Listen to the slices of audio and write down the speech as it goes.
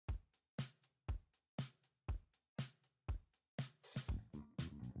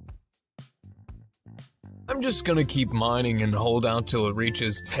I'm just gonna keep mining and hold out till it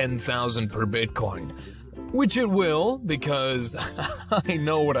reaches 10,000 per Bitcoin. Which it will, because I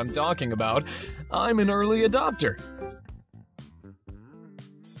know what I'm talking about. I'm an early adopter.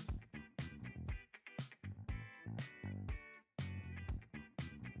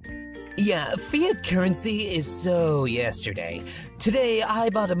 Yeah, fiat currency is so yesterday. Today, I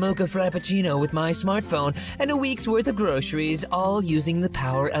bought a mocha frappuccino with my smartphone and a week's worth of groceries, all using the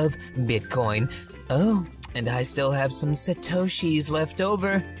power of Bitcoin. Oh, and I still have some Satoshis left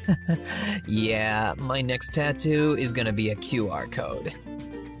over. Yeah, my next tattoo is gonna be a QR code.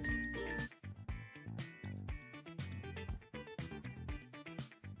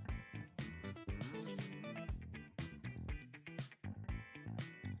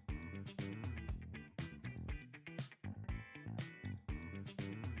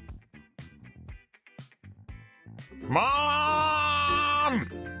 Mom!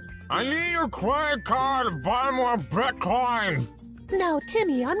 I need your credit card to buy more Bitcoin! Now,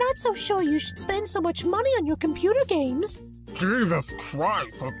 Timmy, I'm not so sure you should spend so much money on your computer games. Jesus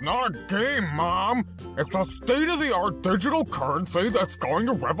Christ, it's not a game, Mom! It's a state-of-the-art digital currency that's going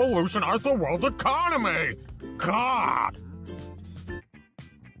to revolutionize the world's economy! God!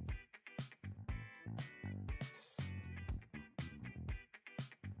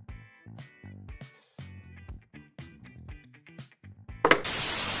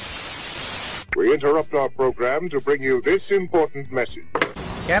 We interrupt our program to bring you this important message.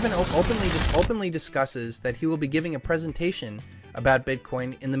 Gavin openly discusses that he will be giving a presentation about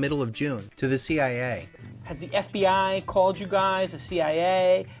Bitcoin in the middle of June to the CIA. Has the FBI called you guys, the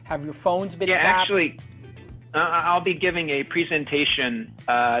CIA? Have your phones been tapped? Actually, I'll be giving a presentation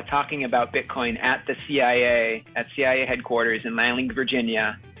talking about Bitcoin at the CIA, at CIA headquarters in Lansing,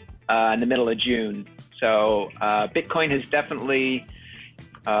 Virginia, in the middle of June. So Bitcoin has definitely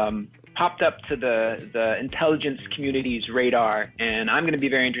popped up to the intelligence community's radar, and I'm going to be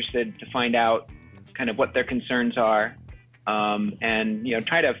very interested to find out kind of what their concerns are, and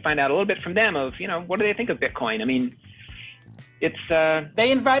try to find out a little bit from them of what do they think of Bitcoin. I mean, it's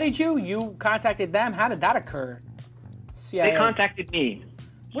they invited you, you contacted them. How did that occur? CIA. They contacted me.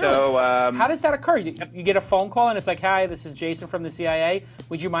 Really? So how does that occur? You get a phone call and it's like, hi, this is Jason from the CIA.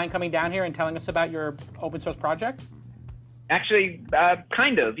 Would you mind coming down here and telling us about your open source project? Actually,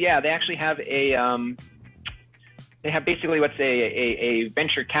 kind of, yeah. They actually have they have basically what's a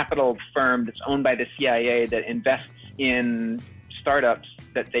venture capital firm that's owned by the CIA that invests in startups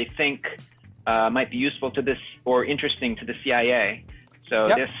that they think might be useful to this or interesting to the CIA. So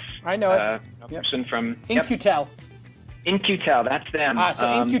yep, this, I know it. Person from In-Q-Tel. In-Q-Tel, that's them.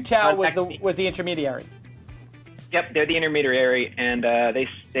 So In-Q-Tel was the intermediary. Yep, they're the intermediary, and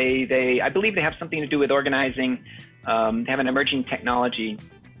they I believe they have something to do with organizing. They have an emerging technology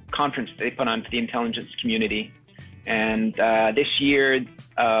conference they put on for the intelligence community. And this year,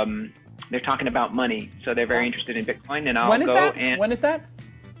 they're talking about money. So they're very interested in Bitcoin. And I'll go and... When is that?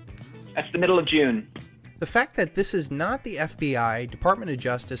 That's the middle of June. The fact that this is not the FBI, Department of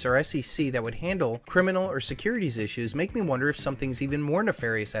Justice, or SEC that would handle criminal or securities issues make me wonder if something's even more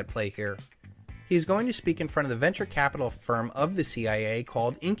nefarious at play here. He is going to speak in front of the venture capital firm of the CIA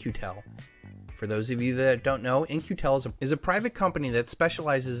called In-Q-Tel. For those of you that don't know, In-Q-Tel is a private company that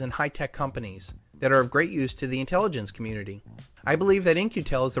specializes in high-tech companies that are of great use to the intelligence community. I believe that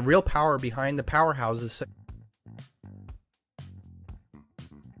In-Q-Tel is the real power behind the powerhouses.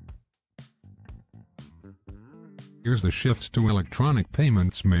 Here's the shift to electronic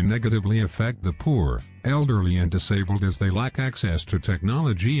payments may negatively affect the poor, elderly and disabled as they lack access to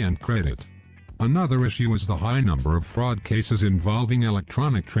technology and credit. Another issue is the high number of fraud cases involving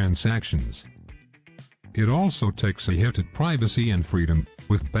electronic transactions. It also takes a hit at privacy and freedom,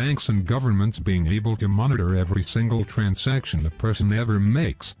 with banks and governments being able to monitor every single transaction a person ever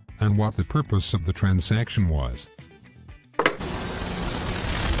makes, and what the purpose of the transaction was.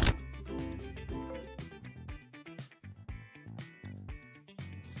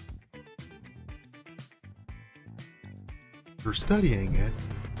 For studying it,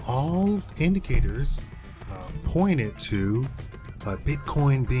 all indicators pointed to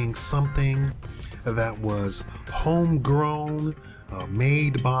Bitcoin being something that was homegrown,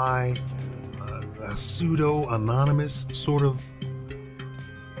 made by a pseudo-anonymous sort of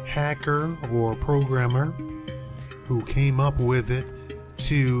hacker or programmer who came up with it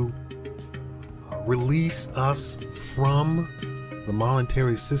to release us from the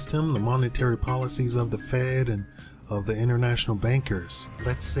monetary system, the monetary policies of the Fed and of the international bankers.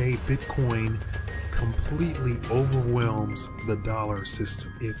 Let's say Bitcoin completely overwhelms the dollar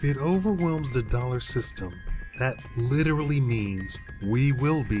system. If it overwhelms the dollar system, That literally means we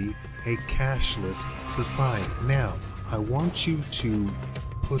will be a cashless society. Now, I want you to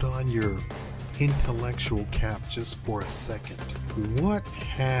put on your intellectual cap just for a second. What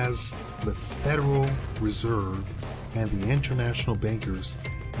has the Federal Reserve and the international bankers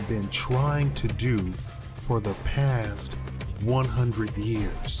been trying to do for the past 100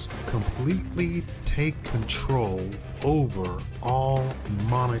 years? Completely take control over all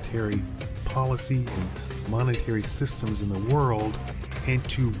monetary policy and monetary systems in the world, and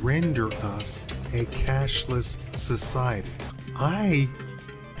to render us a cashless society. I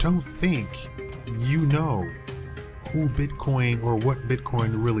don't think you know who Bitcoin or what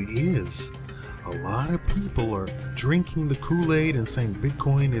Bitcoin really is. A lot of people are drinking the Kool-Aid and saying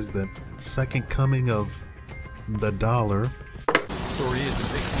Bitcoin is the second coming of the dollar. The story is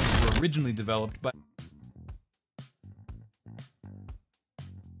that Bitcoins were originally developed by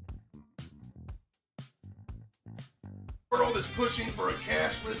The world is pushing for a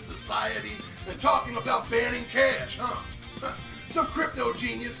cashless society and talking about banning cash, huh? Some crypto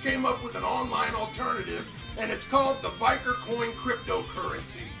genius came up with an online alternative, and it's called the Biker Coin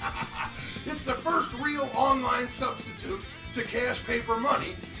cryptocurrency. It's the first real online substitute to cash paper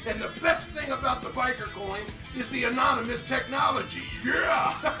money, and the best thing about the Biker Coin is the anonymous technology.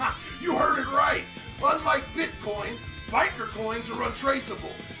 Yeah! You heard it right. Unlike Bitcoin, Biker coins are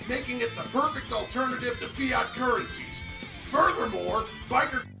untraceable, making it the perfect alternative to fiat currencies. Furthermore,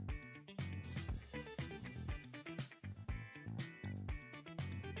 Biker...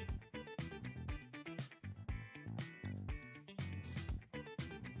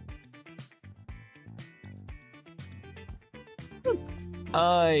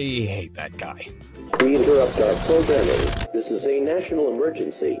 I hate that guy. We interrupt our programming. This is a national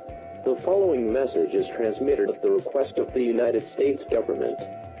emergency. The following message is transmitted at the request of the United States government.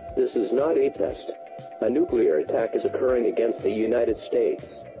 This is not a test. A nuclear attack is occurring against the United States.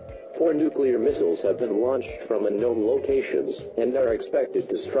 4 nuclear missiles have been launched from unknown locations and are expected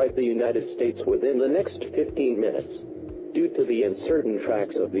to strike the United States within the next 15 minutes. Due to the uncertain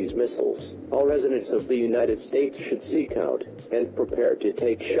tracks of these missiles, all residents of the United States should seek out and prepare to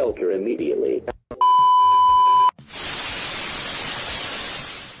take shelter immediately.